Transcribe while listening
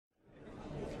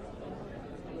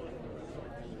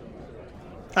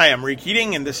Hi, I'm Ray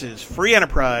Keating, and this is Free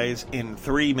Enterprise in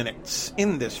 3 minutes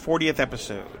in this 40th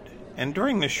episode. And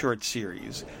during this short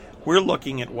series, we're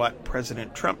looking at what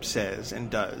President Trump says and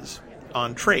does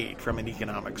on trade from an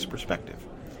economics perspective.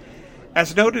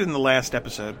 As noted in the last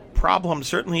episode, problems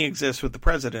certainly exist with the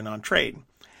president on trade.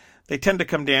 They tend to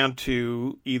come down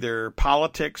to either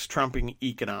politics trumping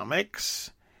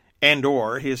economics and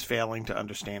or his failing to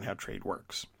understand how trade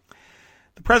works.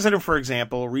 The president, for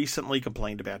example, recently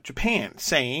complained about Japan,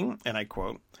 saying, and I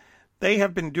quote, "They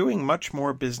have been doing much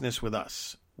more business with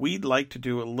us. We'd like to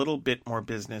do a little bit more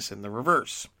business in the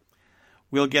reverse.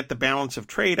 We'll get the balance of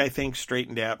trade, I think,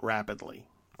 straightened out rapidly."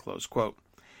 Close quote.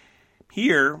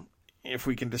 Here, if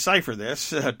we can decipher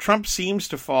this, Trump seems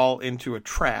to fall into a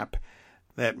trap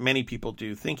that many people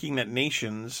do, thinking that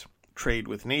nations trade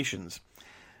with nations.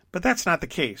 But that's not the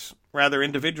case. Rather,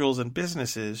 individuals and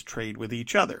businesses trade with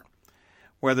each other,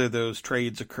 whether those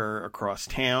trades occur across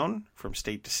town, from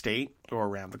state to state, or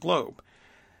around the globe.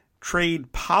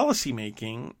 Trade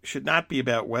policymaking should not be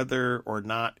about whether or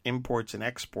not imports and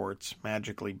exports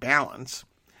magically balance,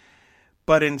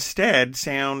 but instead,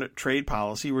 sound trade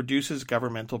policy reduces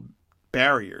governmental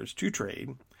barriers to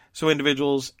trade so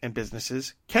individuals and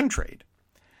businesses can trade.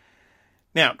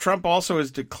 Now, Trump also has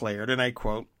declared, and I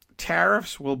quote,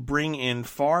 "Tariffs will bring in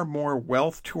far more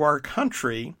wealth to our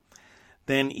country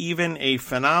than even a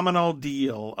phenomenal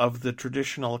deal of the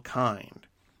traditional kind.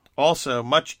 Also,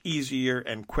 much easier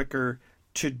and quicker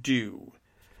to do."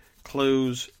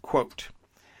 Close quote.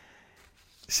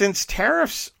 Since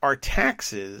tariffs are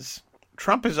taxes,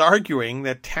 Trump is arguing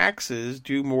that taxes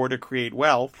do more to create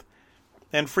wealth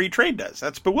than free trade does.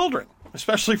 That's bewildering,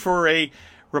 especially for a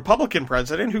Republican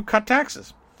president who cut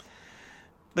taxes.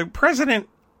 The president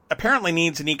apparently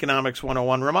needs an Economics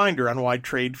 101 reminder on why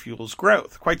trade fuels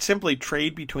growth. Quite simply,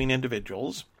 trade between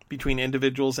individuals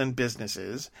and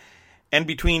businesses, and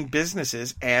between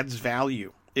businesses adds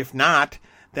value. If not,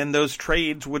 then those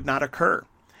trades would not occur.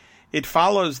 It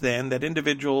follows then that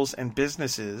individuals and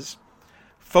businesses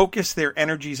focus their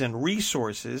energies and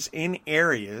resources in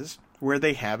areas where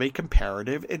they have a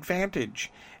comparative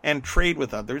advantage and trade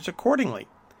with others accordingly.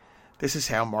 This is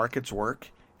how markets work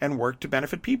and work to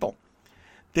benefit people.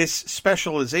 This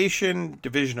specialization,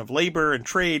 division of labor, and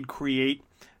trade create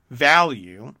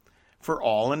value for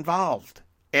all involved,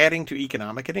 adding to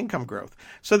economic and income growth.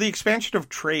 So the expansion of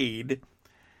trade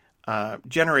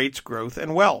generates growth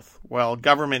and wealth, while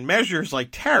government measures like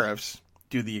tariffs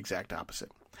do the exact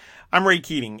opposite. I'm Ray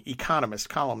Keating, economist,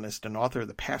 columnist, and author of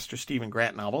the Pastor Stephen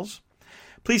Grant novels.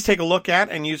 Please take a look at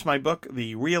and use my book,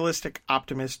 The Realistic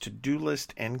Optimist To-Do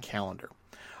List and Calendar.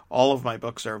 All of my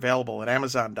books are available at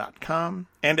Amazon.com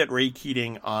and at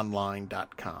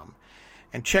RayKeatingOnline.com.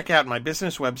 And check out my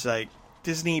business website,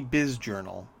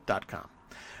 DisneyBizJournal.com.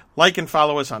 Like and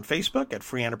follow us on Facebook at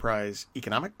Free Enterprise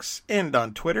Economics and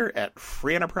on Twitter at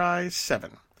Free Enterprise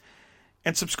 7.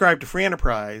 And subscribe to Free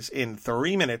Enterprise in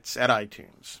 3 minutes at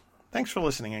iTunes. Thanks for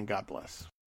listening and God bless.